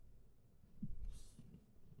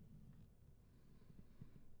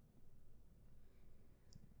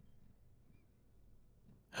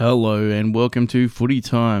Hello and welcome to Footy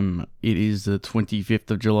Time. It is the 25th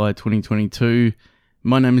of July 2022.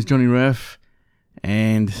 My name is Johnny Raff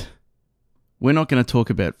and we're not going to talk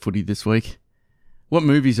about footy this week. What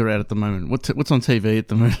movies are out at the moment? What's on TV at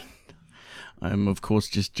the moment? I'm of course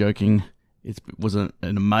just joking. It was an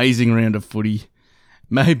amazing round of footy.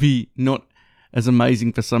 Maybe not as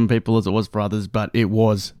amazing for some people as it was for others, but it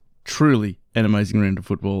was truly an amazing round of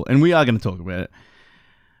football and we are going to talk about it.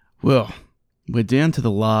 Well, we're down to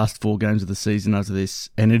the last 4 games of the season after this,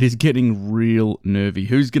 and it is getting real nervy.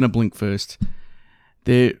 Who's going to blink first?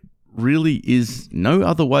 There really is no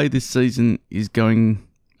other way this season is going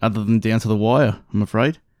other than down to the wire, I'm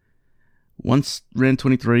afraid. Once round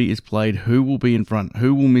 23 is played, who will be in front?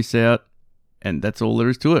 Who will miss out? And that's all there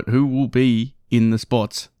is to it. Who will be in the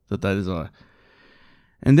spots that they desire?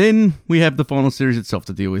 And then we have the final series itself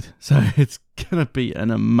to deal with. So it's going to be an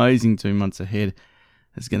amazing 2 months ahead.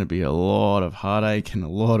 There's going to be a lot of heartache and a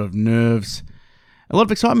lot of nerves. A lot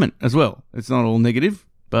of excitement as well. It's not all negative,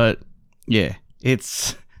 but yeah,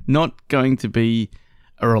 it's not going to be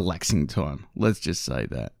a relaxing time. Let's just say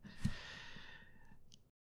that.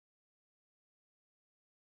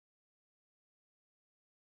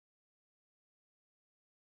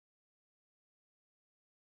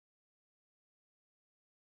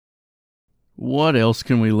 What else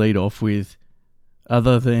can we lead off with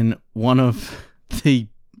other than one of the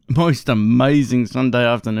most amazing Sunday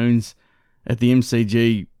afternoons at the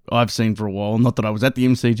MCG I've seen for a while? Not that I was at the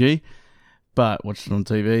MCG, but watched it on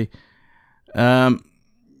TV.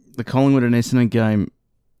 The Collingwood and Essendon game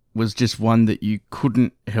was just one that you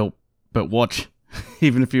couldn't help but watch,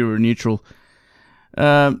 even if you were neutral.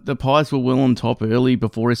 The Pies were well on top early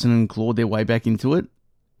before Essendon clawed their way back into it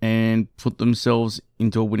and put themselves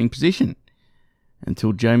into a winning position,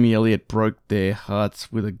 until Jamie Elliott broke their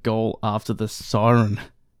hearts with a goal after the siren.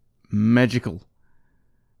 Magical.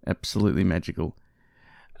 Absolutely magical.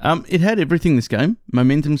 It had everything, this game.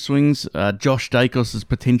 Momentum swings, Josh Dacos'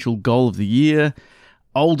 potential goal of the year,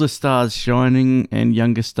 older stars shining and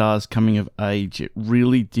younger stars coming of age. It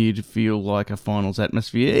really did feel like a finals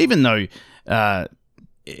atmosphere, even though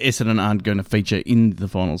Essendon aren't going to feature in the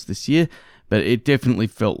finals this year, but it definitely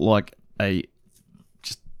felt like a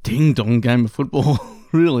ding-dong game of football,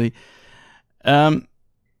 really. I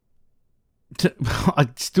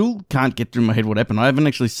still can't get through my head what happened. I haven't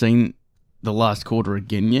actually seen the last quarter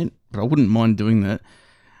again yet, but I wouldn't mind doing that.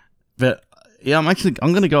 But yeah, I'm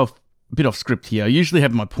going to go a bit off script here. I usually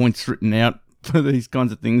have my points written out for these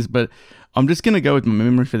kinds of things, but I'm just going to go with my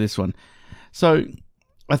memory for this one. So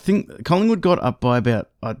I think Collingwood got up by about,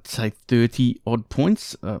 I'd say, 30-odd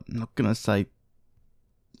points. I'm not going to say...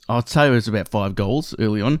 I'd say it was about 5 goals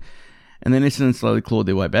early on, and then Essendon slowly clawed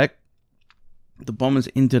their way back. The Bombers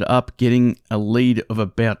ended up getting a lead of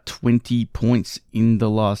about 20 points in the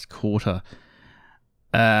last quarter.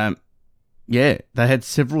 They had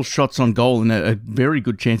several shots on goal and a very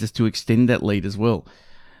good chances to extend that lead as well.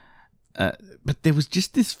 But there was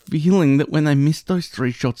just this feeling that when they missed those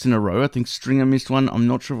 3 shots in a row, I think Stringer missed one. I'm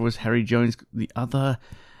not sure if it was Harry Jones. The other,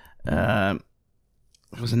 there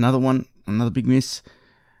was another one, another big miss.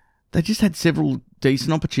 They just had several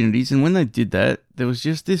decent opportunities, and when they did that, there was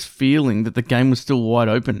just this feeling that the game was still wide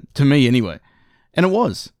open, to me anyway. And it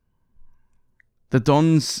was. The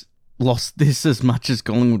Dons lost this as much as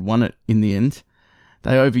Collingwood won it in the end.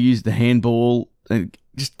 They overused the handball and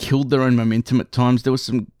just killed their own momentum at times. There was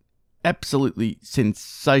some absolutely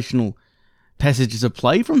sensational passages of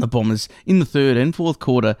play from the Bombers in the third and fourth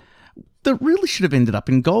quarter that really should have ended up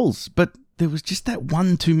in goals, but there was just that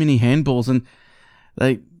one too many handballs, and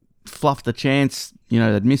they fluffed the chance,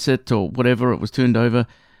 they'd miss it or whatever, it was turned over,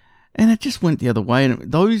 and it just went the other way.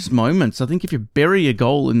 And those moments, I think if you bury a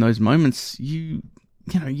goal in those moments, you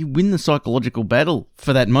win the psychological battle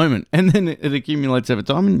for that moment, and then it accumulates over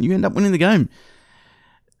time and you end up winning the game.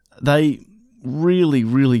 They really,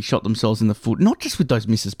 really shot themselves in the foot, not just with those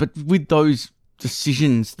misses, but with those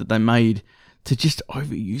decisions that they made to just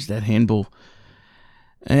overuse that handball.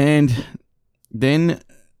 And then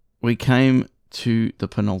we came to the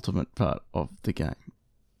penultimate part of the game.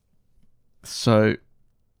 So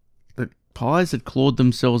the Pies had clawed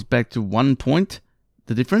themselves back to 1 point,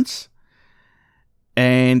 the difference,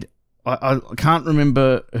 and I can't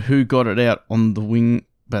remember who got it out on the wing,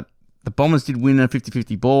 but the Bombers did win a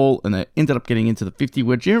 50-50 ball, and they ended up getting into the 50,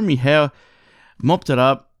 where Jeremy Howe mopped it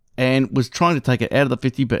up and was trying to take it out of the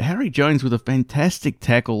 50, but Harry Jones with a fantastic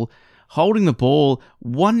tackle, holding the ball,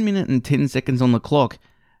 1 minute and 10 seconds on the clock.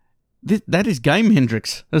 That is game,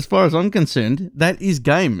 Hendricks. As far as I'm concerned, that is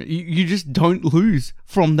game. You just don't lose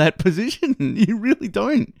from that position. You really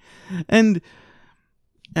don't. And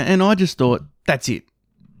I just thought, that's it.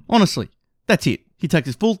 Honestly, that's it. He takes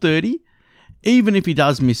his full 30. Even if he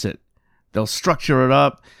does miss it, they'll structure it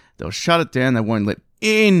up. They'll shut it down. They won't let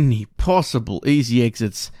any possible easy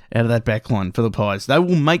exits out of that back line for the Pies. They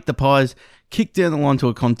will make the Pies kick down the line to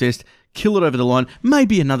a contest, kill it over the line,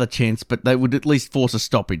 maybe another chance, but they would at least force a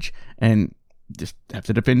stoppage and just have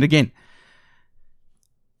to defend again.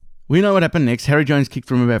 We know what happened next. Harry Jones kicked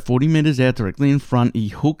from about 40 metres out directly in front. He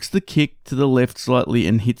hooks the kick to the left slightly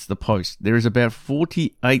and hits the post. There is about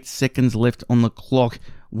 48 seconds left on the clock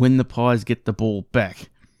when the Pies get the ball back.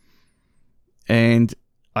 And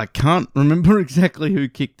I can't remember exactly who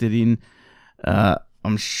kicked it in.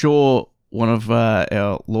 I'm sure one of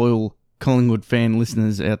our loyal Collingwood fan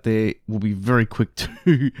listeners out there will be very quick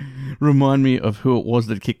to remind me of who it was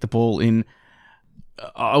that kicked the ball in.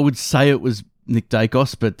 I would say it was Nick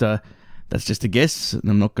Dacos, but that's just a guess, and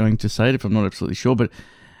I'm not going to say it if I'm not absolutely sure. But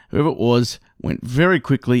whoever it was went very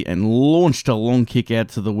quickly and launched a long kick out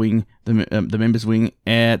to the wing, the members' wing,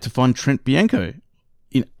 to find Trent Bianco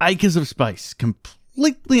in acres of space,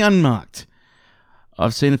 completely unmarked.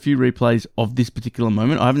 I've seen a few replays of this particular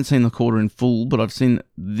moment. I haven't seen the quarter in full, but I've seen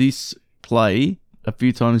this play a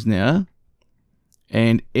few times now.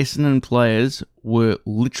 And Essendon players were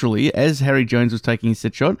literally, as Harry Jones was taking his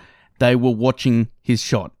set shot, they were watching his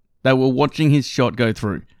shot. They were watching his shot go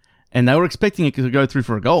through. And they were expecting it to go through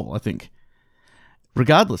for a goal, I think.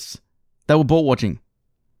 Regardless, they were ball watching.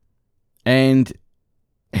 And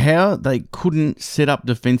how they couldn't set up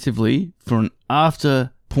defensively for an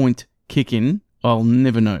after point kick in, I'll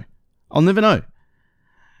never know. I'll never know.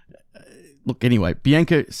 Look, anyway,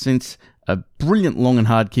 Bianco sends a brilliant long and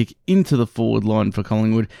hard kick into the forward line for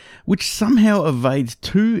Collingwood, which somehow evades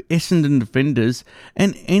two Essendon defenders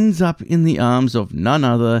and ends up in the arms of none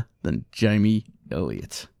other than Jamie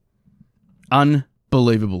Elliott.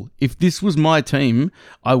 Unbelievable. If this was my team,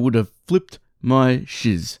 I would have flipped my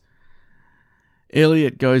shiz.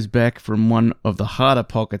 Elliott goes back from one of the harder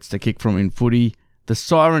pockets to kick from in footy. The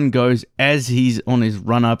siren goes as he's on his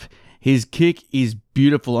run-up. His kick is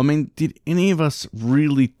beautiful. I mean, did any of us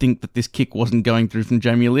really think that this kick wasn't going through from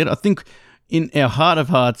Jamie Elliott? I think in our heart of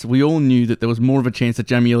hearts, we all knew that there was more of a chance that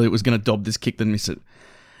Jamie Elliott was going to dob this kick than miss it.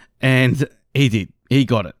 And he did. He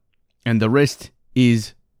got it. And the rest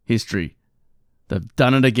is history. They've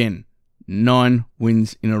done it again. 9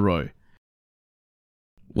 wins in a row.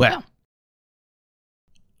 Wow.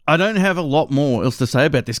 I don't have a lot more else to say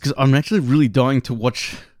about this because I'm actually really dying to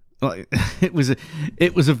watch. It was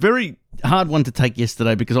a very hard one to take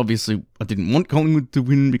yesterday because obviously I didn't want Collingwood to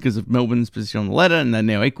win because of Melbourne's position on the ladder and they're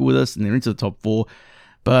now equal with us and they're into the top 4.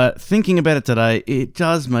 But thinking about it today, it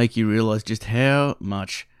does make you realise just how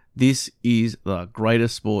much this is the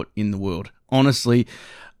greatest sport in the world. Honestly,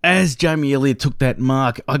 as Jamie Elliott took that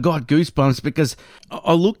mark, I got goosebumps because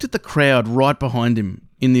I looked at the crowd right behind him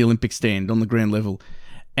in the Olympic stand on the ground level.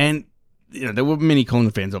 And you know, there were many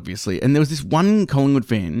Collingwood fans, obviously, and there was this one Collingwood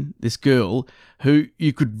fan, this girl, who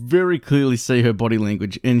you could very clearly see her body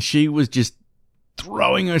language, and she was just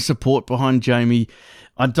throwing her support behind Jamie.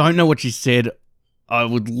 I don't know what she said. I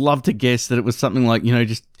would love to guess that it was something like, you know,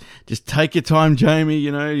 just take your time, Jamie,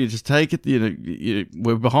 you know, you just take it,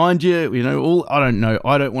 we're behind you, you know, I don't know.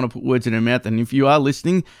 I don't want to put words in her mouth, and if you are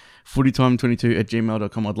listening,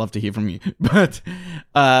 footytime22@gmail.com, I'd love to hear from you. But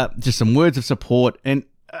just some words of support, and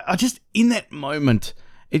I just, in that moment,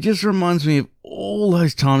 it just reminds me of all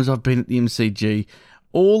those times I've been at the MCG,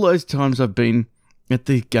 all those times I've been at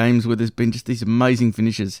the games where there's been just these amazing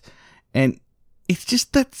finishes. And it's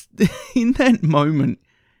just that in that moment,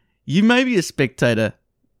 you may be a spectator,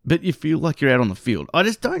 but you feel like you're out on the field. I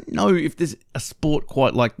just don't know if there's a sport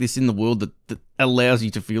quite like this in the world that allows you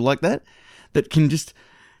to feel like that can just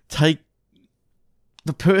take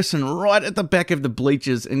the person right at the back of the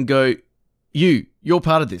bleachers and go, you're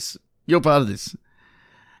part of this. You're part of this.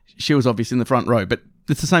 She was obviously in the front row, but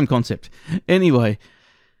it's the same concept. Anyway,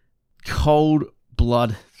 cold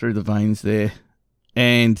blood through the veins there.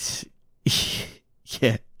 And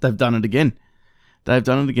yeah, they've done it again. They've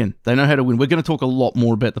done it again. They know how to win. We're going to talk a lot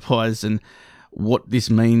more about the Pies and what this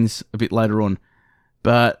means a bit later on.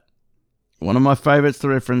 But one of my favourites to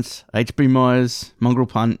reference, HB Myers, mongrel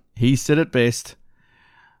punt, he said it best.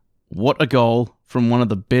 What a goal from one of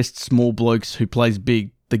the best small blokes who plays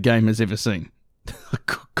big the game has ever seen. I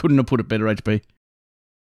couldn't have put it better, HB.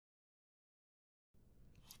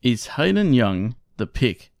 Is Hayden Young the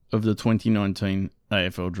pick of the 2019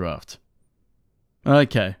 AFL draft?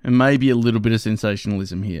 Okay, and maybe a little bit of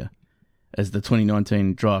sensationalism here, as the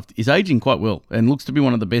 2019 draft is aging quite well and looks to be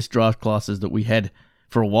one of the best draft classes that we had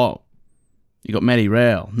for a while. You got Matty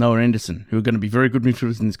Rowell, Noah Anderson, who are going to be very good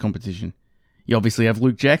midfielders in this competition. You obviously have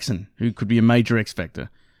Luke Jackson, who could be a major X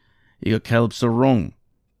factor. You got Caleb Sarong,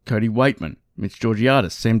 Cody Waitman, Mitch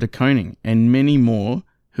Georgiadis, Sam De Koning, and many more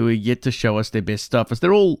who are yet to show us their best stuff, as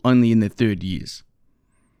they're all only in their third years.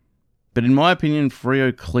 But in my opinion,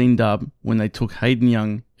 Freo cleaned up when they took Hayden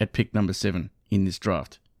Young at pick number 7 in this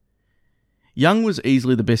draft. Young was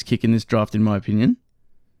easily the best kick in this draft in my opinion.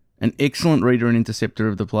 An excellent reader and interceptor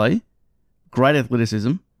of the play. Great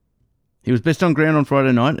athleticism. He was best on ground on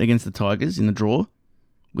Friday night against the Tigers in the draw.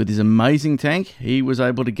 With his amazing tank, he was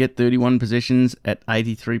able to get 31 possessions at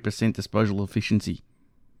 83% disposal efficiency.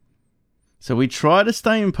 So we try to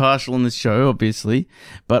stay impartial on this show, obviously,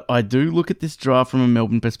 but I do look at this draft from a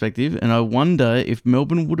Melbourne perspective, and I wonder if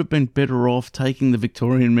Melbourne would have been better off taking the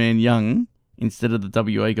Victorian man Young instead of the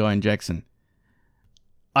WA guy in Jackson.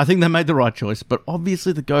 I think they made the right choice, but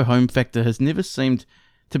obviously the go-home factor has never seemed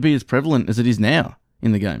to be as prevalent as it is now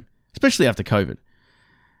in the game, especially after COVID.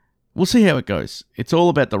 We'll see how it goes. It's all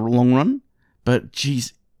about the long run, but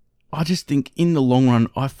geez, I just think in the long run,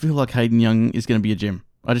 I feel like Hayden Young is going to be a gem.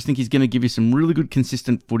 I just think he's going to give you some really good,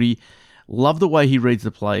 consistent footy. Love the way he reads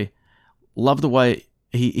the play. Love the way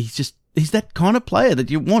he's that kind of player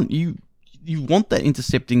that you want. You want that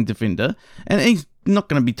intercepting defender, and he's not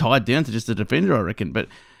going to be tied down to just a defender, I reckon, but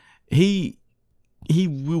he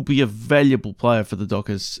will be a valuable player for the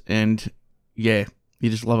Dockers, and yeah, you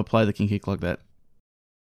just love a player that can kick like that.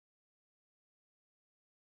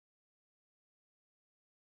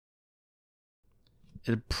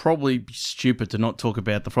 It'd probably be stupid to not talk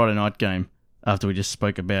about the Friday night game after we just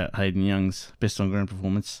spoke about Hayden Young's best on ground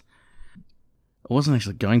performance. I wasn't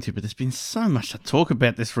actually going to, but there's been so much to talk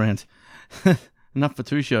about this round. Enough for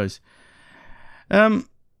 2 shows.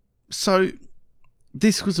 So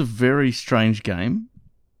this was a very strange game.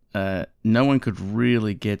 No one could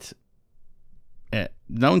really get ahead.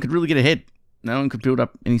 No one could build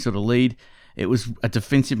up any sort of lead. It was a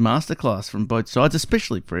defensive masterclass from both sides,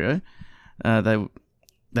 especially Freo.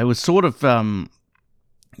 They were sort of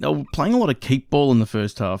they were playing a lot of keep ball in the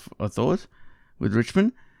first half, I thought, with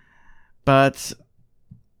Richmond. But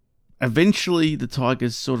eventually the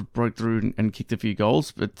Tigers sort of broke through and kicked a few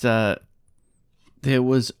goals. But there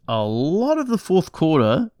was a lot of the fourth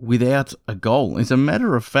quarter without a goal. As a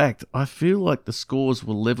matter of fact, I feel like the scores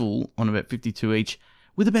were level on about 52 each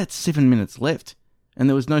with about 7 minutes left. And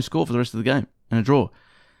there was no score for the rest of the game and a draw.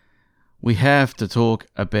 We have to talk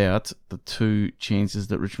about the 2 chances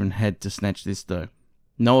that Richmond had to snatch this, though.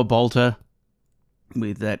 Noah Bolter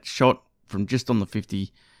with that shot from just on the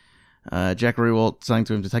 50. Jack Riewoldt saying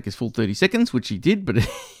to him to take his full 30 seconds, which he did, but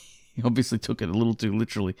he obviously took it a little too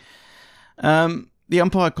literally. The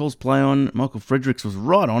umpire calls play on. Michael Fredericks was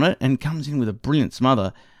right on it and comes in with a brilliant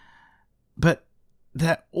smother. But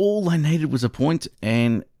that all they needed was a point,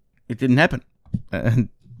 and it didn't happen. And,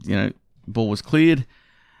 ball was cleared.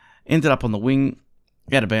 Ended up on the wing,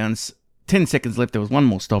 out of bounds. 10 seconds left, there was one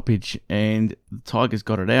more stoppage, and the Tigers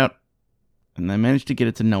got it out, and they managed to get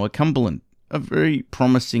it to Noah Cumberland, a very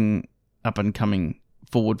promising up-and-coming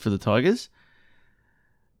forward for the Tigers.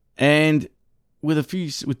 And with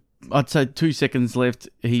I'd say 2 seconds left,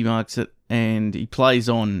 he marks it, and he plays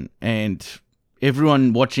on, and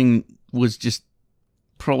everyone watching was just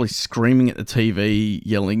probably screaming at the TV,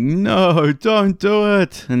 yelling, "No, don't do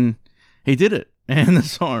it!" And he did it. And the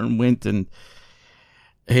siren went, and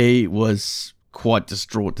he was quite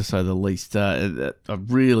distraught, to say the least. I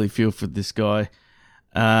really feel for this guy.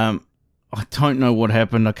 I don't know what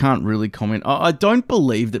happened. I can't really comment. I don't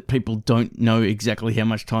believe that people don't know exactly how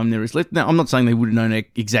much time there is left. Now, I'm not saying they would have known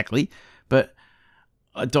exactly, but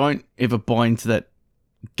I don't ever buy into that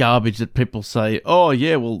garbage that people say, oh,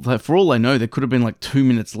 yeah, well, for all they know, there could have been like 2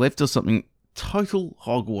 minutes left or something. Total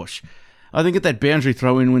hogwash. I think at that boundary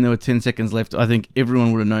throw-in when there were 10 seconds left, I think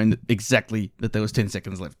everyone would have known exactly that there was 10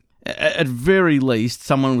 seconds left. At very least,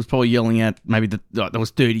 someone was probably yelling out maybe that there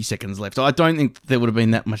was 30 seconds left. I don't think there would have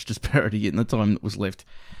been that much disparity in the time that was left.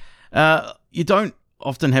 You don't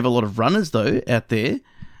often have a lot of runners, though, out there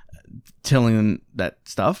telling them that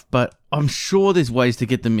stuff, but I'm sure there's ways to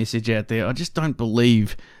get the message out there. I just don't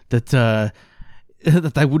believe that that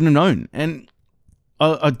they wouldn't have known. And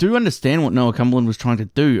I do understand what Noah Cumberland was trying to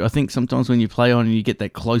do. I think sometimes when you play on and you get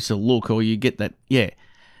that closer look, or you get that,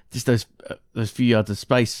 just those few yards of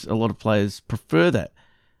space, a lot of players prefer that.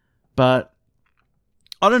 But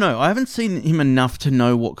I don't know. I haven't seen him enough to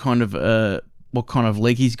know what kind of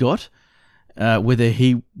leg he's got. Whether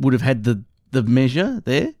he would have had the measure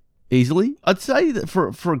there easily. I'd say that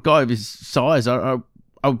for a guy of his size, I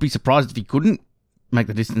would be surprised if he couldn't make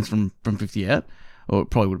the distance from 50 out, or it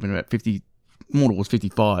probably would have been about 50. More towards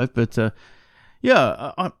 55, but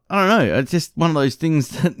Yeah, I don't know. It's just one of those things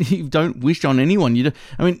that you don't wish on anyone.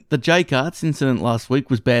 I mean, the Jake Arts incident last week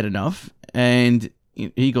was bad enough, and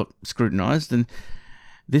he got scrutinised, and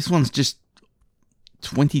this one's just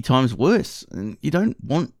 20 times worse. And you don't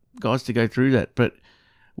want guys to go through that. But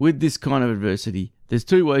with this kind of adversity, there's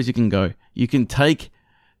two ways you can go. You can take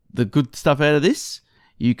the good stuff out of this.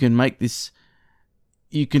 You can make this.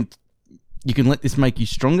 You can let this make you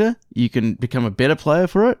stronger. You can become a better player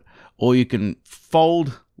for it. Or you can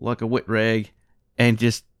fold like a wet rag and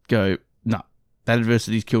just go, no, that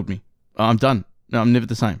adversity's killed me. I'm done. No, I'm never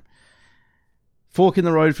the same. Fork in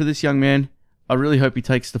the road for this young man. I really hope he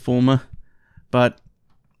takes the former. But,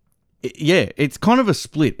 yeah, it's kind of a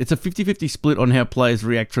split. It's a 50-50 split on how players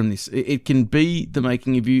react from this. It can be the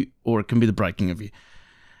making of you or it can be the breaking of you.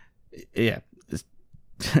 Yeah,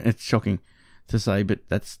 it's shocking to say, but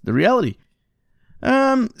that's the reality.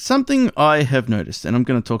 Something I have noticed, and I'm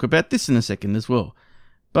going to talk about this in a second as well,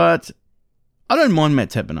 but I don't mind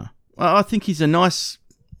Matt Taberner. I think he's a nice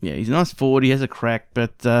forward. He has a crack,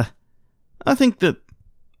 but I think that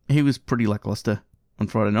he was pretty lackluster on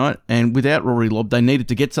Friday night, and without Rory Lobb, they needed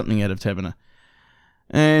to get something out of Taberner.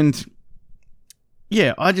 And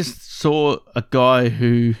yeah, I just saw a guy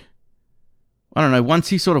who, I don't know, once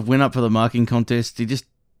he sort of went up for the marking contest, he just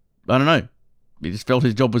felt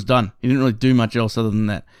his job was done. He didn't really do much else other than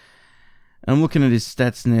that. I'm looking at his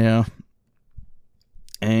stats now,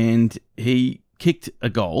 and he kicked a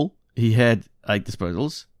goal. He had 8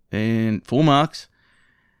 disposals and 4 marks,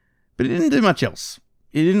 but he didn't do much else.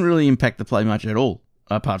 He didn't really impact the play much at all,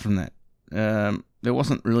 apart from that. There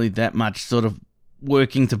wasn't really that much sort of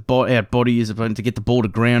working to outbody his opponent to get the ball to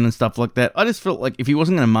ground and stuff like that. I just felt like if he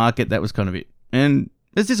wasn't going to mark it, that was kind of it. And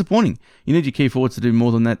it's disappointing. You need your key forwards to do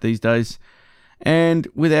more than that these days. And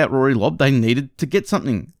without Rory Lobb, they needed to get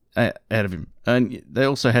something out of him. And they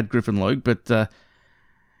also had Griffin Logue, but,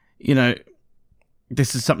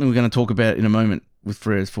 this is something we're going to talk about in a moment with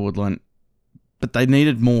Frere's forward line. But they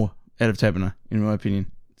needed more out of Taberner, in my opinion.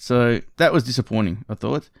 So that was disappointing, I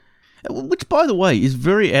thought. Which, by the way, is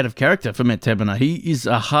very out of character for Matt Taberner. He is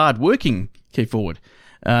a hard-working key forward.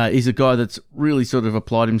 He's a guy that's really sort of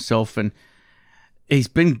applied himself, and he's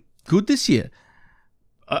been good this year.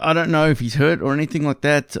 I don't know if he's hurt or anything like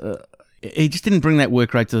that. He just didn't bring that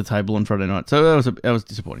work rate to the table on Friday night, so that was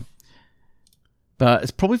disappointing. But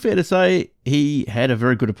it's probably fair to say he had a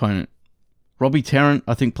very good opponent. Robbie Tarrant,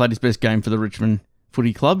 I think, played his best game for the Richmond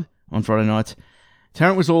Footy Club on Friday night.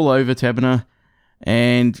 Tarrant was all over Taberner,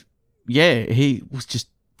 and yeah, he was just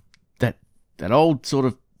that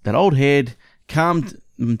old head, calmed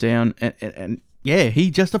him down, and yeah, he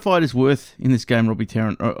justified his worth in this game, Robbie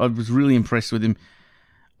Tarrant. I was really impressed with him.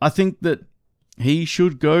 I think that he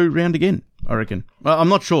should go round again, I reckon. I'm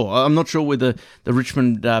not sure. I'm not sure where the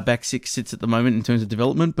Richmond back six sits at the moment in terms of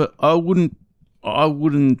development, but I wouldn't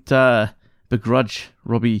begrudge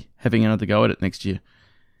Robbie having another go at it next year.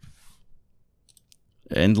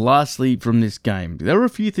 And lastly, from this game, there were a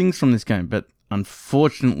few things from this game, but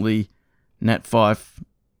unfortunately, Nat Fyfe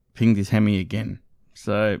pinged his hammy again.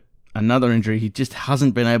 So another injury. He just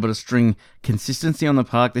hasn't been able to string consistency on the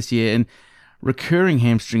park this year, and recurring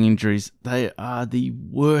hamstring injuries, they are the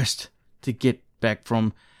worst to get back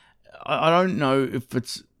from. I don't know if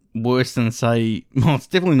it's worse than, say, well, it's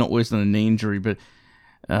definitely not worse than a knee injury, but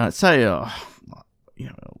say a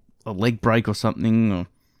leg break or something, or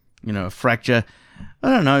a fracture.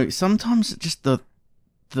 I don't know. Sometimes just the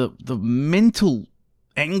mental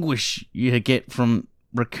anguish you get from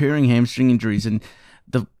recurring hamstring injuries and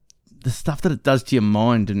the stuff that it does to your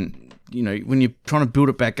mind, and when you're trying to build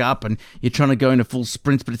it back up and you're trying to go into full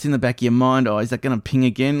sprints, but it's in the back of your mind, oh, is that going to ping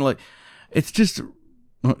again? Like, it's just,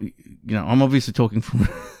 I'm obviously talking from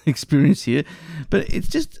experience here, but it's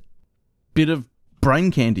just a bit of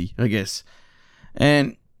brain candy, I guess.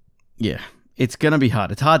 And yeah, it's going to be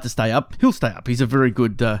hard. It's hard to stay up. He'll stay up. He's a very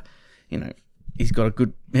good, he's got a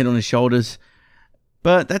good head on his shoulders,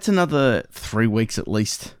 but that's another 3 weeks at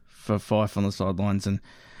least for Fyfe on the sidelines, and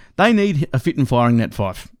they need a fit and firing Nat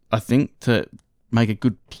Fyfe, I think, to make a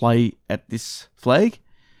good play at this flag.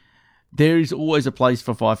 There is always a place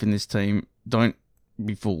for Fyfe in this team. Don't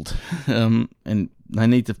be fooled. And they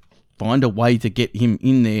need to find a way to get him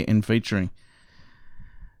in there and featuring.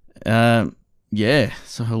 Yeah,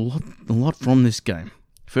 so a lot from this game.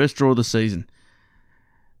 First draw of the season.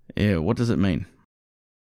 Yeah, what does it mean?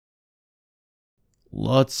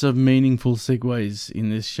 Lots of meaningful segues in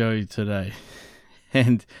this show today.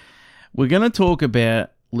 And we're going to talk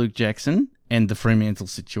about Luke Jackson and the Fremantle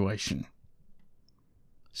situation.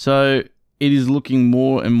 So it is looking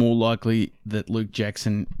more and more likely that Luke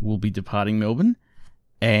Jackson will be departing Melbourne.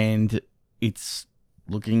 And it's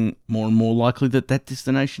looking more and more likely that that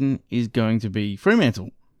destination is going to be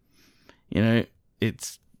Fremantle.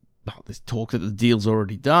 There's talk that the deal's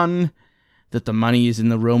already done, that the money is in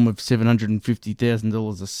the realm of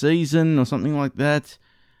 $750,000 a season or something like that.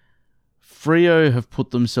 Freo have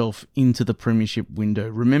put themselves into the premiership window.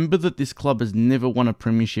 Remember that this club has never won a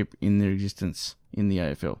premiership in their existence in the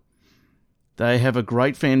AFL. They have a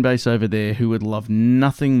great fan base over there who would love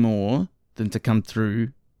nothing more than to come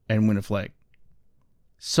through and win a flag.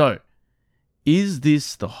 So, is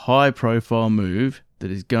this the high-profile move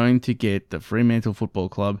that is going to get the Fremantle Football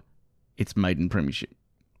Club its maiden premiership?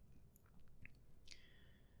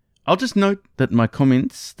 I'll just note that my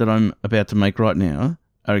comments that I'm about to make right now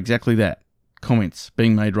are exactly that. Comments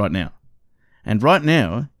being made right now. And right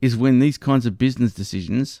now is when these kinds of business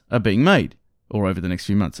decisions are being made, or over the next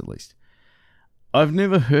few months at least. I've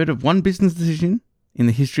never heard of one business decision in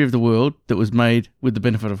the history of the world that was made with the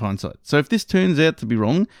benefit of hindsight. So if this turns out to be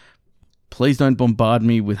wrong, please don't bombard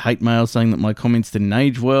me with hate mail saying that my comments didn't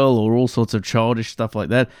age well or all sorts of childish stuff like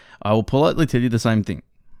that. I will politely tell you the same thing.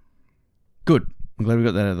 Good. I'm glad we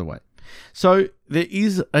got that out of the way. So there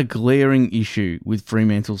is a glaring issue with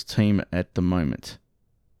Fremantle's team at the moment.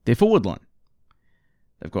 Their forward line.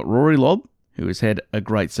 They've got Rory Lobb, who has had a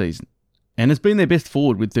great season and has been their best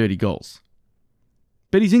forward with 30 goals.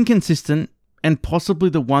 But he's inconsistent and possibly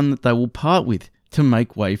the one that they will part with to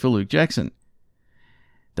make way for Luke Jackson.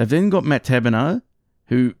 They've then got Matt Taberner,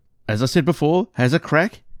 who, as I said before, has a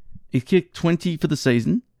crack. He's kicked 20 for the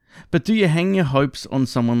season. But do you hang your hopes on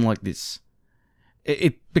someone like this?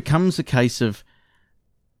 It becomes a case of,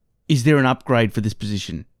 is there an upgrade for this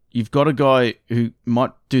position? You've got a guy who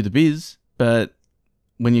might do the biz, but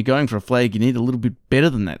when you're going for a flag, you need a little bit better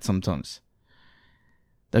than that sometimes.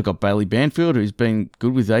 They've got Bailey Banfield, who's been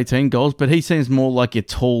good with 18 goals, but he seems more like your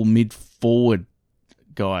tall mid-forward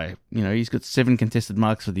guy. He's got 7 contested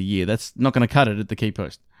marks for the year. That's not going to cut it at the key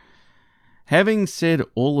post. Having said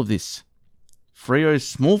all of this, Freo's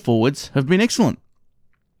small forwards have been excellent.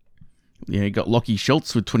 You got Lockie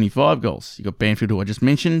Schultz with 25 goals. You got Banfield, who I just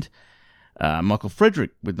mentioned. Michael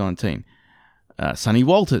Frederick with 19. Sonny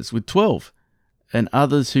Walters with 12. And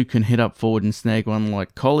others who can head up forward and snag one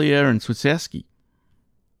like Collier and Switkowski.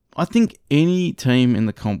 I think any team in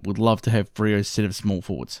the comp would love to have Freo's set of small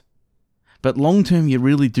forwards. But long term, you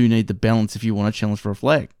really do need the balance if you want to challenge for a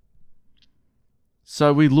flag.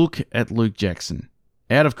 So we look at Luke Jackson,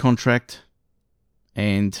 out of contract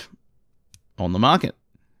and on the market.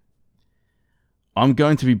 I'm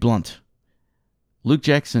going to be blunt. Luke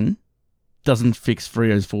Jackson doesn't fix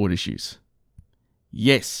Freo's forward issues.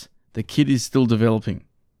 Yes, the kid is still developing,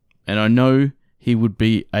 and I know he would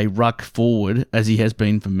be a ruck forward as he has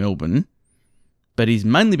been for Melbourne, but he's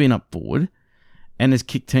mainly been up forward and has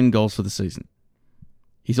kicked 10 goals for the season.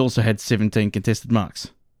 He's also had 17 contested marks.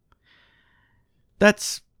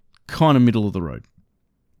 That's kind of middle of the road.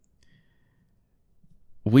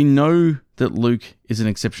 We know that Luke is an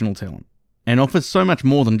exceptional talent and offers so much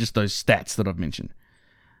more than just those stats that I've mentioned.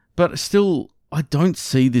 But still, I don't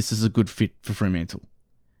see this as a good fit for Fremantle.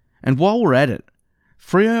 And while we're at it,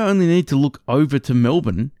 Freo only need to look over to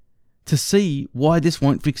Melbourne to see why this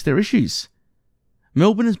won't fix their issues.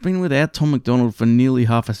 Melbourne has been without Tom McDonald for nearly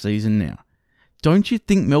half a season now. Don't you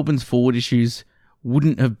think Melbourne's forward issues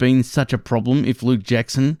wouldn't have been such a problem if Luke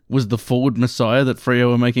Jackson was the forward messiah that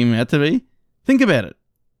Freo are making him out to be? Think about it.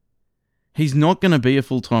 He's not going to be a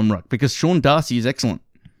full-time ruck because Sean Darcy is excellent.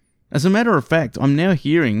 As a matter of fact, I'm now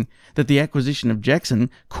hearing that the acquisition of Jackson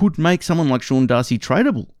could make someone like Sean Darcy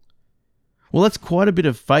tradable. Well, that's quite a bit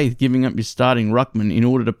of faith giving up your starting ruckman in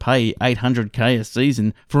order to pay $800,000 a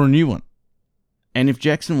season for a new one. And if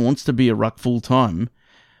Jackson wants to be a ruck full-time,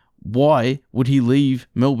 why would he leave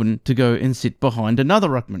Melbourne to go and sit behind another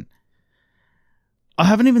ruckman? I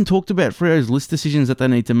haven't even talked about Freo's list decisions that they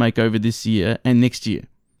need to make over this year and next year.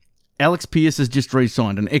 Alex Pearce has just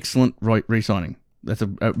re-signed, an excellent re-signing. That's a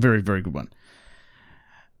very, very good one.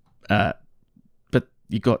 But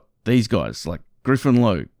you got these guys like Griffin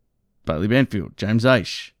Logue, Bailey Banfield, James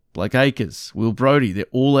Aish, Blake Acres, Will Brodie. They're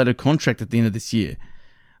all out of contract at the end of this year.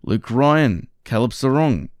 Luke Ryan, Caleb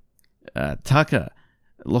Sarong, Tucker,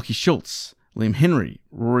 Lockie Schultz, Liam Henry,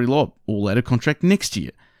 Rory Lobb, all out of contract next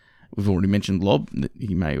year. We've already mentioned Lobb, that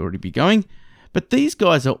he may already be going. But these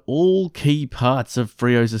guys are all key parts of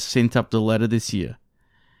Freo's ascent up the ladder this year.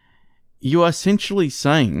 You are essentially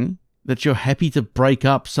saying that you're happy to break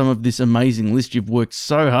up some of this amazing list you've worked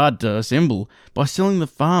so hard to assemble by selling the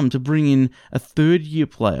farm to bring in a third-year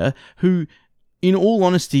player who, in all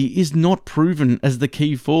honesty, is not proven as the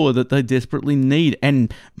key forward that they desperately need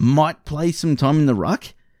and might play some time in the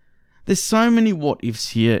ruck. There's so many what ifs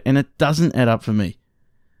here, and it doesn't add up for me.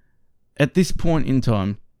 At this point in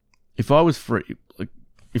time, if I was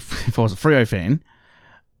if I was a Freo fan,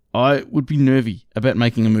 I would be nervy about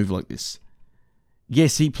making a move like this.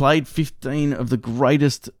 Yes, he played 15 of the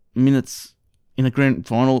greatest minutes in a grand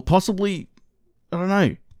final, possibly, I don't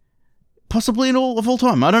know, possibly in all of all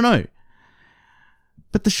time, I don't know.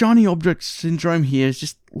 But the shiny object syndrome here is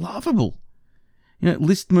just laughable.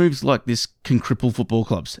 List moves like this can cripple football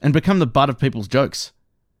clubs and become the butt of people's jokes.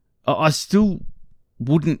 I still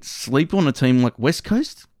wouldn't sleep on a team like West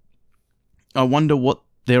Coast. I wonder what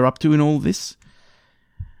they're up to in all this.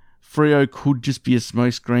 Freo could just be a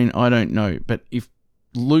smokescreen, I don't know. But if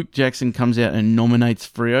Luke Jackson comes out and nominates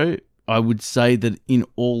Freo, I would say that in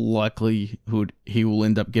all likelihood he will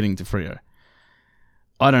end up getting to Freo.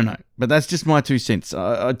 I don't know, but that's just my 2 cents.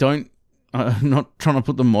 I'm not trying to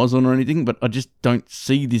put the moz on or anything, but I just don't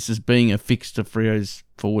see this as being a fix to Freo's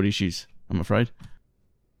forward issues, I'm afraid.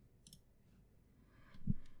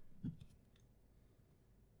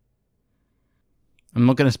 I'm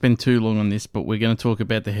not going to spend too long on this, but we're going to talk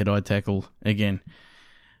about the head-eye tackle again,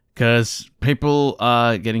 because people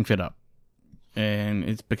are getting fed up, and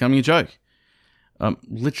it's becoming a joke. I'm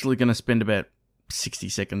literally going to spend about 60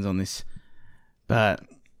 seconds on this. But,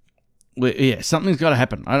 something's got to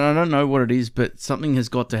happen. I don't know what it is, but something has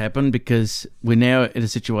got to happen because we're now at a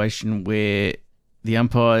situation where the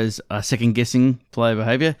umpires are second-guessing player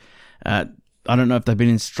behaviour. I don't know if they've been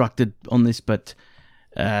instructed on this, but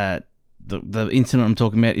the incident I'm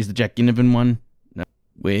talking about is the Jack Ginnivan one,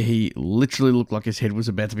 where he literally looked like his head was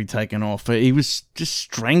about to be taken off. He was just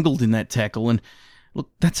strangled in that tackle, and look,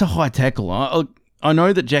 that's a high tackle. I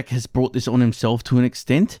know that Jack has brought this on himself to an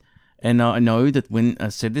extent, and I know that when I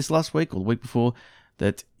said this last week or the week before,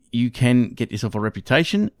 that you can get yourself a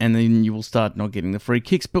reputation and then you will start not getting the free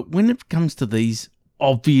kicks. But when it comes to these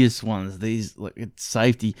obvious ones, these like it's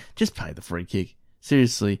safety, just pay the free kick.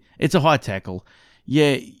 Seriously, it's a high tackle.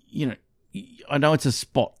 Yeah, I know it's a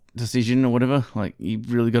spot decision or whatever. Like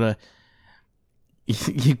you've really got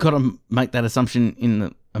to make that assumption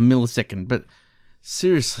in a millisecond. But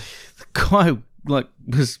seriously, the guy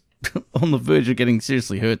was on the verge of getting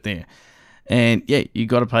seriously hurt there. And yeah, you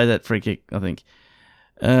got to pay that free kick, I think.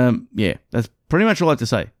 That's pretty much all I have to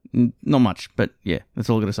say. Not much, but yeah, that's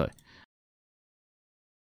all I got to say.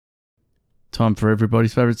 Time for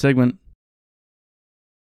everybody's favourite segment.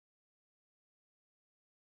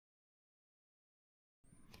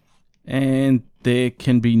 And there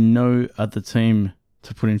can be no other team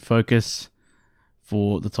to put in focus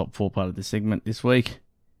for the top 4 part of this segment this week.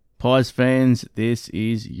 Pies fans, this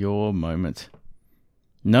is your moment.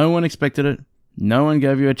 No one expected it. No one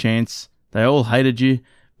gave you a chance. They all hated you.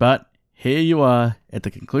 But here you are at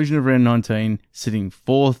the conclusion of round 19, sitting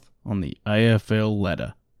 4th on the AFL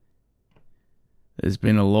ladder. There's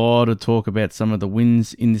been a lot of talk about some of the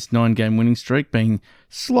wins in this 9-game winning streak being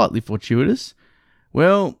slightly fortuitous.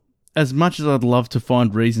 Well, as much as I'd love to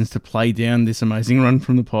find reasons to play down this amazing run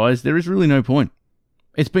from the Pies, there is really no point.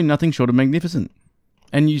 It's been nothing short of magnificent.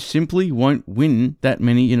 And you simply won't win that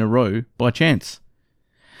many in a row by chance.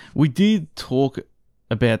 We did talk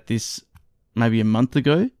about this maybe a month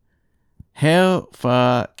ago. How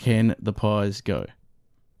far can the Pies go?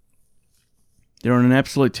 They're on an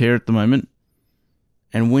absolute tear at the moment.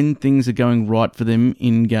 And when things are going right for them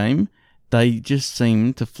in-game, they just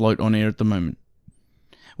seem to float on air at the moment.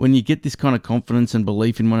 When you get this kind of confidence and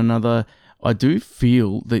belief in one another, I do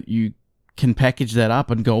feel that you can package that up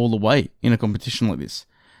and go all the way in a competition like this.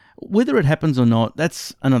 Whether it happens or not,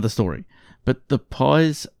 that's another story. But the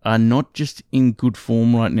Pies are not just in good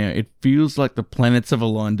form right now. It feels like the planets have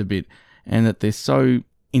aligned a bit and that they're so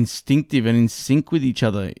instinctive and in sync with each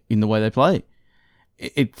other in the way they play.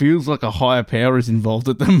 It feels like a higher power is involved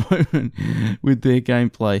at the moment with their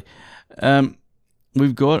gameplay.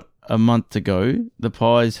 We've got a month to go. The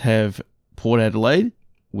Pies have Port Adelaide,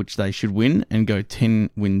 which they should win and go 10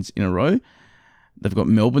 wins in a row. They've got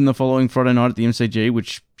Melbourne the following Friday night at the MCG,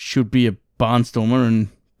 which should be a barnstormer, and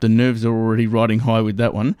the nerves are already riding high with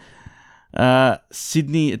that one.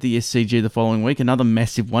 Sydney at the SCG the following week, another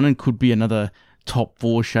massive one and could be another top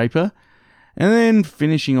 4 shaper. And then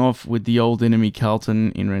finishing off with the old enemy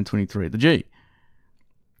Carlton in round 23 at the G.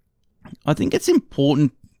 I think it's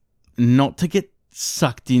important not to get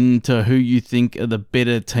sucked into who you think are the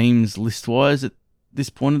better teams list-wise at this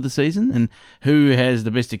point of the season and who has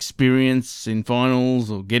the best experience in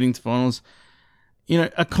finals or getting to finals.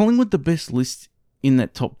 Are Collingwood the best list in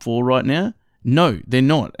that top 4 right now? No, they're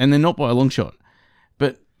not, and they're not by a long shot.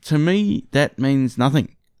 But to me, that means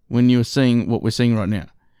nothing when you're seeing what we're seeing right now.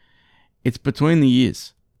 It's between the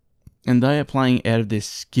years. and they are playing out of their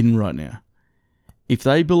skin right now. If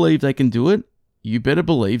they believe they can do it, you better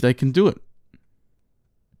believe they can do it.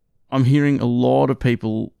 I'm hearing a lot of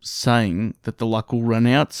people saying that the luck will run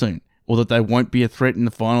out soon, or that they won't be a threat in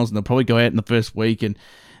the finals and they'll probably go out in the first week and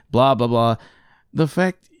blah, blah, blah. The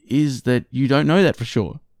fact is that you don't know that for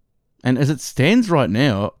sure. And as it stands right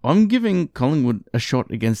now, I'm giving Collingwood a shot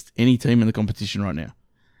against any team in the competition right now.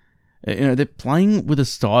 They're playing with a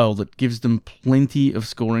style that gives them plenty of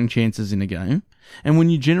scoring chances in a game. And when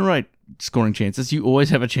you generate scoring chances, you always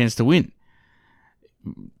have a chance to win.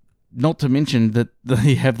 Not to mention that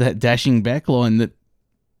they have that dashing backline that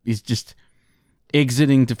is just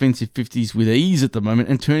exiting defensive 50s with ease at the moment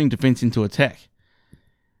and turning defence into attack.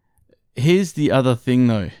 Here's the other thing,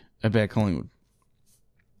 though, about Collingwood.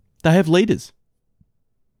 They have leaders.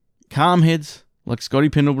 Calm heads like Scotty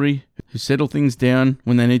Pendlebury, who settle things down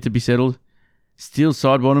when they need to be settled. Steele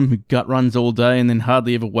Sidebottom, who gut runs all day and then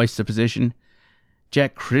hardly ever wastes a possession.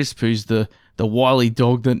 Jack Crisp, who's the wily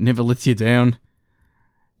dog that never lets you down.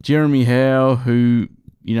 Jeremy Howe, who,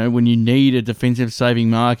 when you need a defensive saving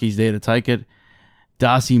mark, he's there to take it.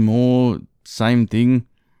 Darcy Moore, same thing.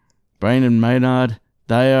 Brandon Maynard,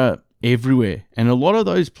 they are everywhere. And a lot of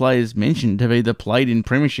those players mentioned have either played in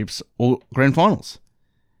premierships or grand finals.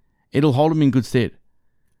 It'll hold them in good stead.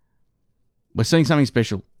 We're seeing something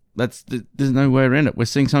special. There's no way around it. We're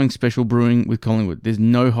seeing something special brewing with Collingwood. There's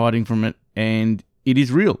no hiding from it, and it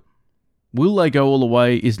is real. Will they go all the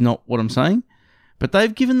way is not what I'm saying, but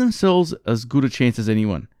they've given themselves as good a chance as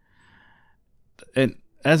anyone. And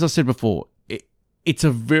as I said before, it's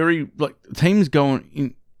a very teams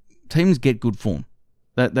get good form.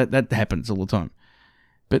 That happens all the time.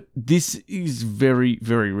 But this is very,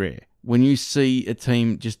 very rare. When you see a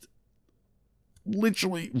team just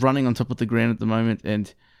literally running on top of the ground at the moment,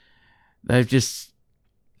 and they've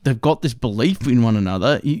got this belief in one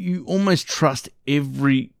another, you almost trust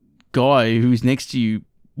every guy who's next to you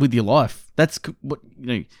with your life. That's what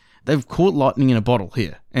they've caught lightning in a bottle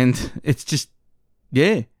here, and it's just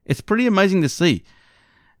it's pretty amazing to see,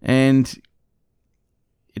 and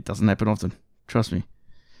it doesn't happen often. Trust me,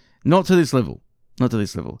 not to this level,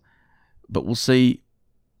 but we'll see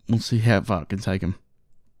how far it can take them.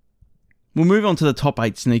 We'll move on to the top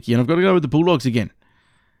 8 sneaky, and I've got to go with the Bulldogs again.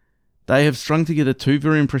 They have strung together 2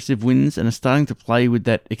 very impressive wins and are starting to play with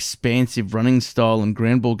that expansive running style and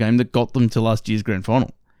ground ball game that got them to last year's grand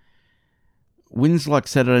final. Wins like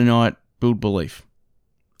Saturday night build belief.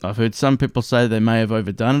 I've heard some people say they may have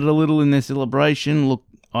overdone it a little in their celebration. Look,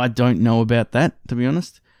 I don't know about that, to be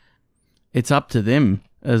honest. It's up to them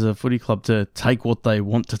as a footy club to take what they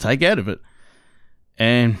want to take out of it.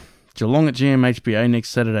 And Geelong at GMHBA next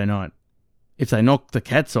Saturday night. If they knock the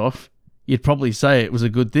Cats off, you'd probably say it was a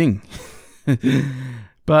good thing.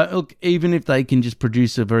 But look, even if they can just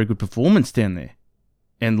produce a very good performance down there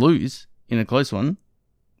and lose in a close one,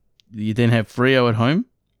 you then have Freo at home,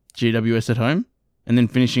 GWS at home, and then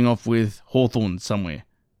finishing off with Hawthorn somewhere,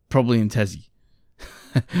 probably in Tassie.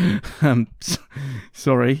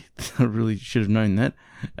 Sorry, I really should have known that.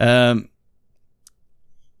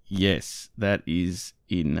 Yes, that is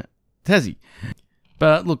in Tassie.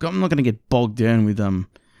 But look, I'm not going to get bogged down with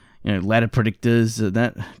ladder predictors and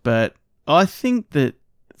that. But I think that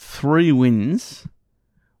 3 wins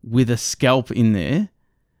with a scalp in there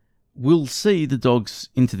will see the Dogs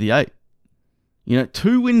into the 8.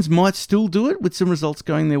 2 wins might still do it with some results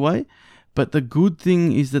going their way. But the good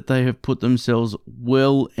thing is that they have put themselves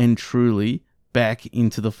well and truly back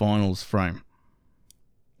into the finals frame.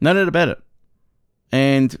 No doubt about it.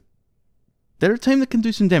 And they're a team that can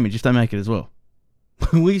do some damage if they make it as well.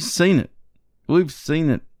 We've seen it.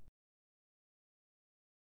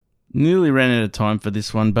 Nearly ran out of time for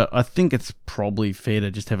this one, but I think it's probably fair to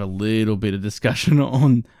just have a little bit of discussion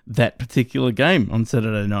on that particular game on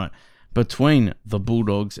Saturday night between the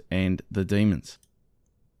Bulldogs and the Demons.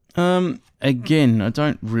 Again, I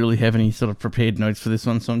don't really have any sort of prepared notes for this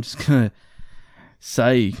one, so I'm just going to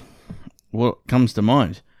say what comes to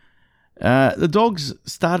mind. The Dogs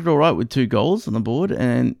started all right with 2 goals on the board,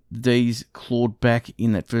 and the D's clawed back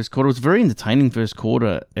in that first quarter. It was a very entertaining first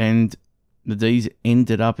quarter, and the D's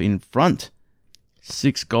ended up in front.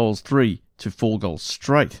 6 goals, 3 to 4 goals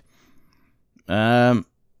straight.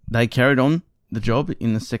 They carried on the job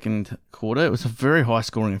in the second quarter. It was a very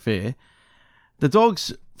high-scoring affair. The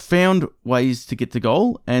Dogs found ways to get the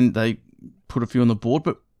goal, and they put a few on the board,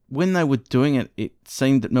 but when they were doing it, it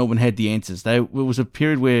seemed that Melbourne had the answers. There was a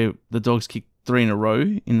period where the Dogs kicked 3 in a row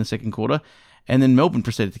in the second quarter, and then Melbourne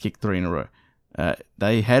proceeded to kick 3 in a row.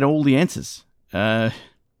 They had all the answers,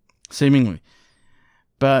 seemingly.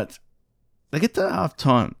 But they get to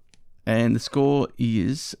half-time, And the score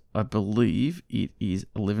is, I believe, it is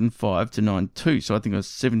 11-5 to 9-2. So I think it was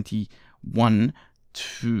 71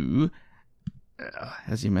 to,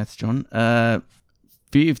 how's your maths, John?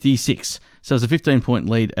 56. So it was a 15-point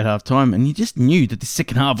lead at halftime, and you just knew that the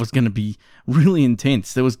second half was going to be really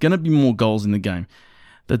intense. There was going to be more goals in the game.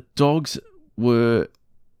 The Dogs were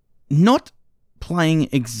not playing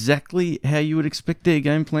exactly how you would expect their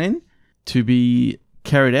game plan to be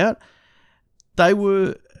carried out. They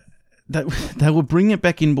were bringing it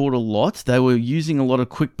back inboard a lot. They were using a lot of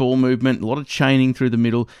quick ball movement, a lot of chaining through the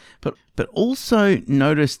middle, but also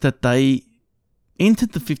noticed that they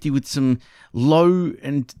entered the 50 with some low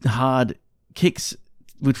and hard kicks,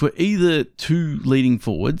 which were either to leading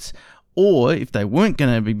forwards, or if they weren't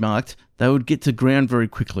going to be marked, they would get to ground very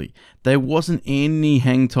quickly. There wasn't any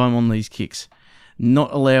hang time on these kicks,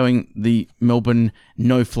 not allowing the Melbourne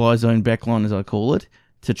no-fly zone backline, as I call it,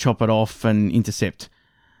 to chop it off and intercept.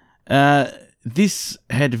 This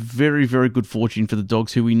had very, very good fortune for the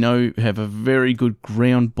Dogs, who we know have a very good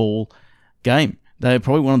ground ball game. They're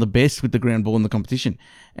probably one of the best with the ground ball in the competition.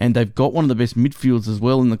 And they've got one of the best midfielders as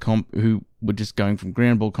well in the comp who were just going from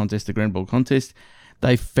ground ball contest to ground ball contest.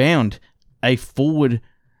 They found a forward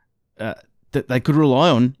that they could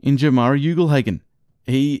rely on in Jamarra Ugle-Hagan.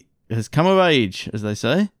 He has come of age, as they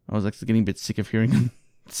say. I was actually getting a bit sick of hearing him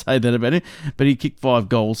say that about him. But he kicked 5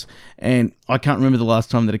 goals. And I can't remember the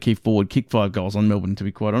last time that a key forward kicked 5 goals on Melbourne, to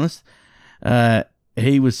be quite honest.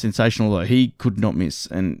 He was sensational, though. He could not miss.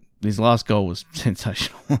 And his last goal was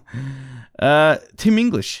sensational. Tim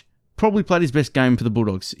English probably played his best game for the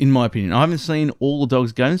Bulldogs, in my opinion. I haven't seen all the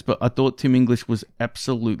Dogs' games, but I thought Tim English was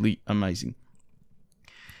absolutely amazing.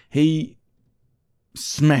 He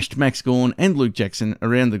smashed Max Gawn and Luke Jackson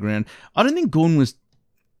around the ground. I don't think Gawn was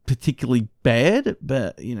particularly bad,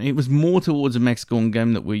 but it was more towards a Max Gawn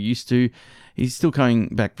game that we're used to. He's still coming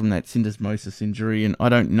back from that syndesmosis injury, and I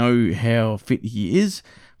don't know how fit he is,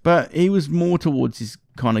 but he was more towards his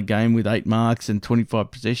kind of game with 8 marks and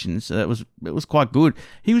 25 possessions. So it was quite good.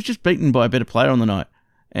 He was just beaten by a better player on the night,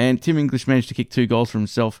 and Tim English managed to kick 2 goals for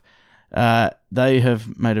himself. They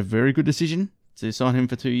have made a very good decision to sign him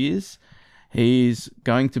for 2 years. He's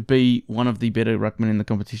going to be one of the better ruckmen in the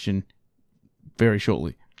competition very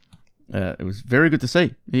shortly. It was very good to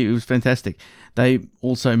see. It was fantastic. They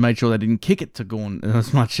also made sure they didn't kick it to Gawn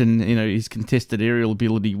as much, and his contested aerial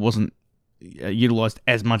ability wasn't utilised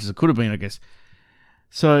as much as it could have been, I guess.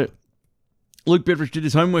 So Luke Beveridge did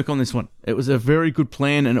his homework on this one. It was a very good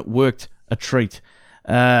plan, and it worked a treat.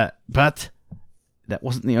 But that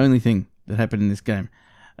wasn't the only thing that happened in this game.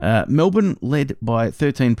 Melbourne led by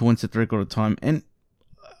 13 points at 3/4 time, and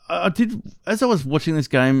as I was watching this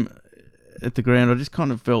game at the ground, I just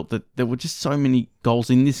kind of felt that there were just so many goals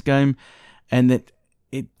in this game, and that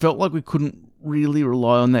it felt like we couldn't really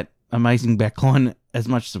rely on that amazing backline as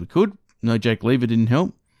much as we could. No, Jake Lever didn't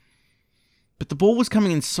help. But the ball was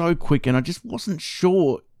coming in so quick, and I just wasn't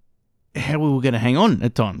sure how we were going to hang on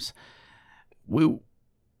at times. We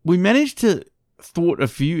managed to thwart a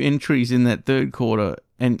few entries in that third quarter,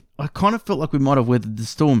 and I kind of felt like we might have weathered the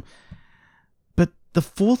storm. But the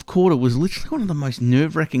fourth quarter was literally one of the most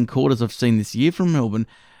nerve-wracking quarters I've seen this year from Melbourne.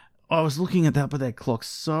 I was looking at that clock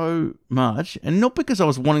so much, and not because I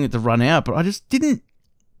was wanting it to run out, but I just didn't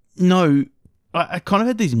know. I kind of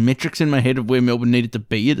had these metrics in my head of where Melbourne needed to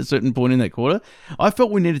be at a certain point in that quarter. I felt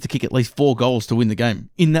we needed to kick at least 4 goals to win the game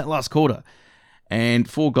in that last quarter. And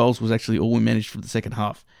 4 goals was actually all we managed for the second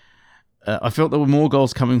half. I felt there were more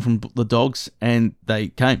goals coming from the Dogs, and they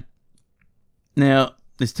came. Now,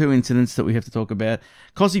 there's 2 incidents that we have to talk about.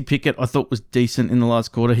 Cozzy Pickett, I thought, was decent in the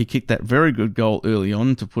last quarter. He kicked that very good goal early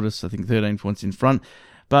on to put us, I think, 13 points in front.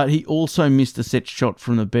 But he also missed a set shot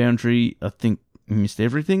from the boundary. I think he missed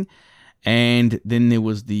everything. And then there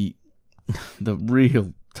was the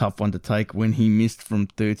real tough one to take when he missed from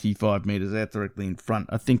 35 metres out directly in front.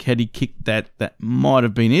 I think had he kicked that might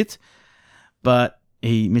have been it. But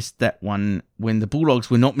he missed that one when the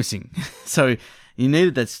Bulldogs were not missing. So he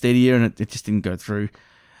needed that steadier, and it just didn't go through.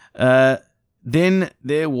 Then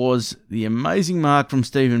there was the amazing mark from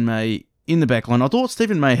Stephen May in the back line. I thought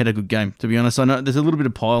Stephen May had a good game, to be honest. I know there's a little bit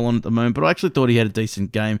of pile on at the moment, but I actually thought he had a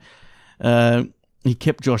decent game. He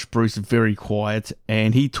kept Josh Bruce very quiet,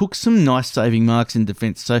 and he took some nice saving marks in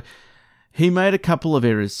defence. So he made a couple of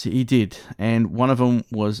errors. He did, and one of them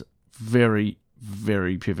was very,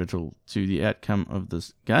 very pivotal to the outcome of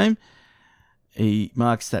this game. He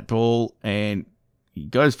marks that ball, and he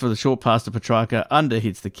goes for the short pass to Petrarca, under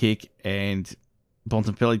hits the kick, and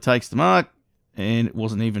Bontempelli takes the mark, and it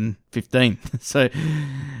wasn't even 15. So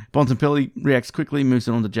Bontempelli reacts quickly, moves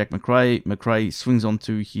it on to Jack McRae. McRae swings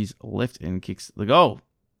onto his left and kicks the goal.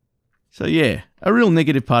 So yeah, a real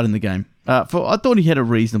negative part in the game. I thought he had a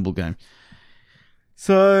reasonable game.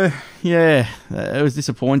 So yeah, it was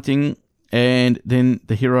disappointing. And then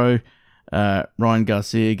the hero, Ryan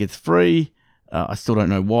Garcia, gets free. I still don't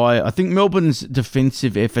know why. I think Melbourne's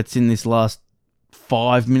defensive efforts in this last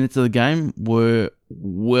 5 minutes of the game were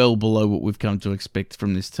well below what we've come to expect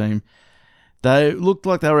from this team. They looked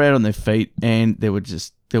like they were out on their feet, and there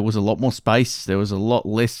was a lot more space. There was a lot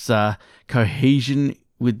less cohesion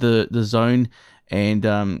with the zone, and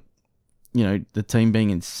the team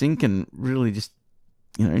being in sync and really just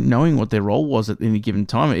knowing what their role was at any given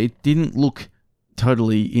time. It didn't look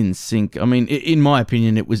totally in sync. I mean, in my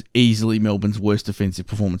opinion, it was easily Melbourne's worst defensive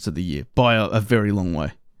performance of the year by a very long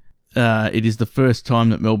way. It is the first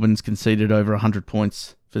time that Melbourne's conceded over 100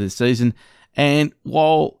 points for this season. And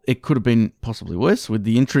while it could have been possibly worse with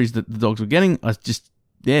the injuries that the Dogs were getting,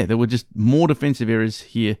 there were just more defensive errors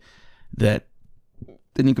here than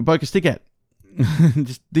you could poke a stick at.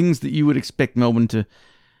 Just things that you would expect Melbourne to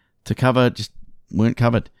cover just weren't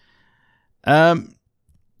covered. A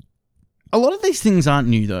lot of these things aren't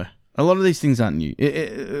new, though.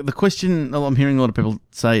 The question I'm hearing a lot of people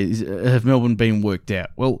say is, have Melbourne been worked out?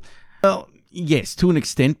 Well, yes, to an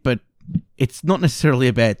extent, but it's not necessarily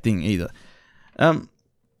a bad thing either.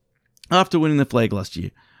 After winning the flag last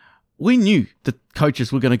year, we knew that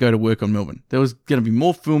coaches were going to go to work on Melbourne. There was going to be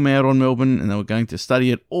more film out on Melbourne, and they were going to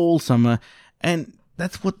study it all summer. And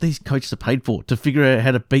that's what these coaches are paid for, to figure out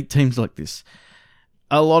how to beat teams like this.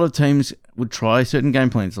 A lot of teams would try certain game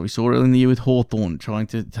plans. Like we saw earlier in the year with Hawthorn, trying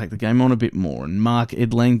to take the game on a bit more, and mark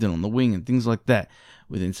Ed Langdon on the wing and things like that.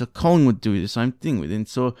 We then saw Collingwood do the same thing. We then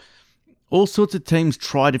saw all sorts of teams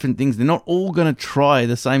try different things. They're not all going to try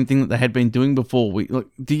the same thing that they had been doing before.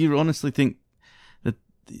 Do you honestly think that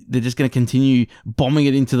they're just going to continue bombing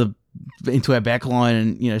it into our back line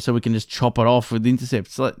and, so we can just chop it off with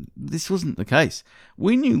intercepts? This wasn't the case.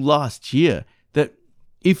 We knew last year that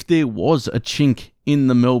if there was a chink in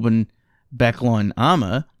the Melbourne backline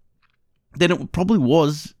armour, then it probably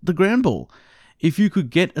was the ground ball. If you could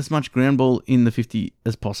get as much ground ball in the 50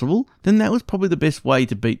 as possible, then that was probably the best way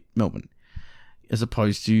to beat Melbourne, as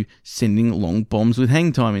opposed to sending long bombs with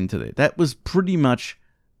hang time into there. That was pretty much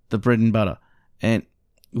the bread and butter. And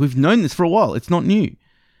we've known this for a while. It's not new.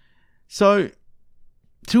 So,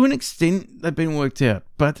 to an extent, they've been worked out.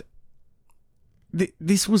 But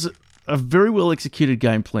this was a very well executed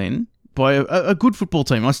game plan by a good football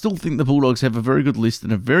team. I still think the Bulldogs have a very good list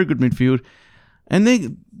and a very good midfield. And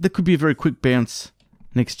there could be a very quick bounce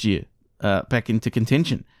next year back into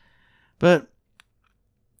contention. But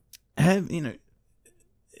the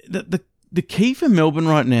key for Melbourne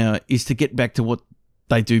right now is to get back to what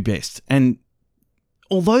they do best. And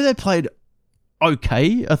although they played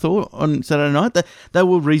okay, I thought, on Saturday night, they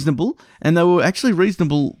were reasonable, and they were actually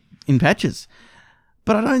reasonable in patches.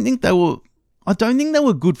 But I don't think they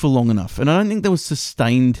were good for long enough, and I don't think there was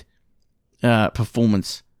sustained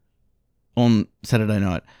performance on Saturday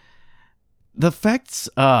night. The facts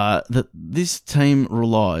are that this team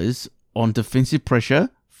relies on defensive pressure,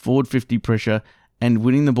 forward 50 pressure, and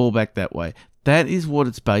winning the ball back that way. That is what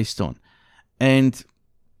it's based on. And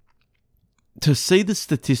to see the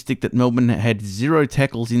statistic that Melbourne had 0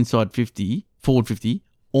 tackles inside 50, forward 50,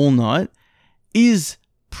 all night, is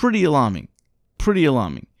pretty alarming.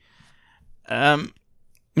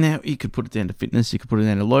 Now, you could put it down to fitness, you could put it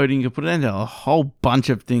down to loading, you could put it down to a whole bunch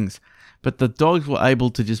of things. But the Dogs were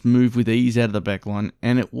able to just move with ease out of the back line,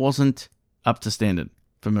 and it wasn't up to standard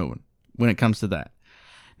for Melbourne when it comes to that.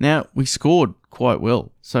 Now, we scored quite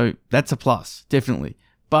well, so that's a plus, definitely.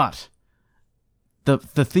 But the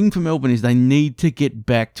thing for Melbourne is they need to get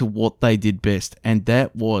back to what they did best, and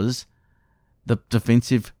that was the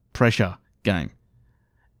defensive pressure game.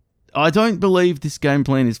 I don't believe this game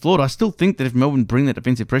plan is flawed. I still think that if Melbourne bring that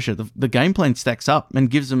defensive pressure, the game plan stacks up and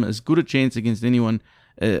gives them as good a chance against anyone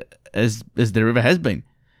as there ever has been.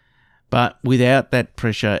 But without that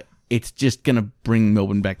pressure, it's just going to bring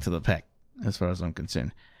Melbourne back to the pack, as far as I'm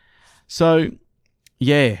concerned. So,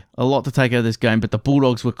 yeah, a lot to take out of this game, but the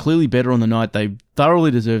Bulldogs were clearly better on the night. They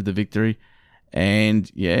thoroughly deserved the victory.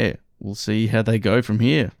 And, yeah, we'll see how they go from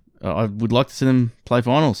here. I would like to see them play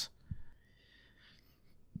finals.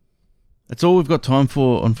 That's all we've got time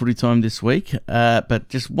for on Footy Time this week. But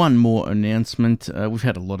just one more announcement. We've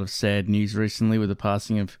had a lot of sad news recently with the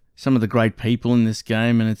passing of some of the great people in this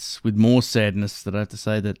game, and it's with more sadness that I have to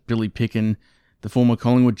say that Billy Picken, the former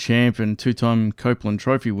Collingwood champ and 2-time Copeland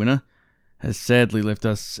Trophy winner, has sadly left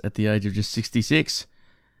us at the age of just 66.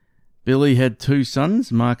 Billy had 2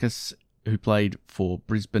 sons, Marcus, who played for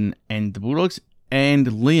Brisbane and the Bulldogs, and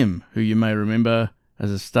Liam, who you may remember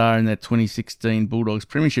as a star in that 2016 Bulldogs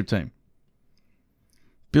premiership team.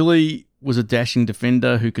 Billy was a dashing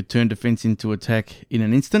defender who could turn defence into attack in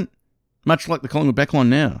an instant, much like the Collingwood backline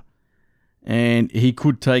now. And he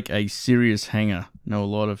could take a serious hanger. Know a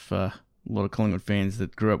lot of Collingwood fans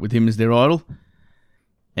that grew up with him as their idol.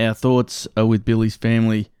 Our thoughts are with Billy's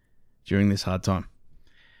family during this hard time.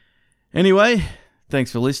 Anyway,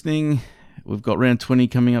 thanks for listening. We've got round 20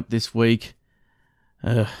 coming up this week.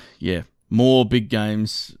 More big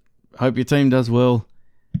games. Hope your team does well.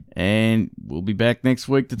 And we'll be back next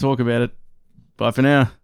week to talk about it. Bye for now.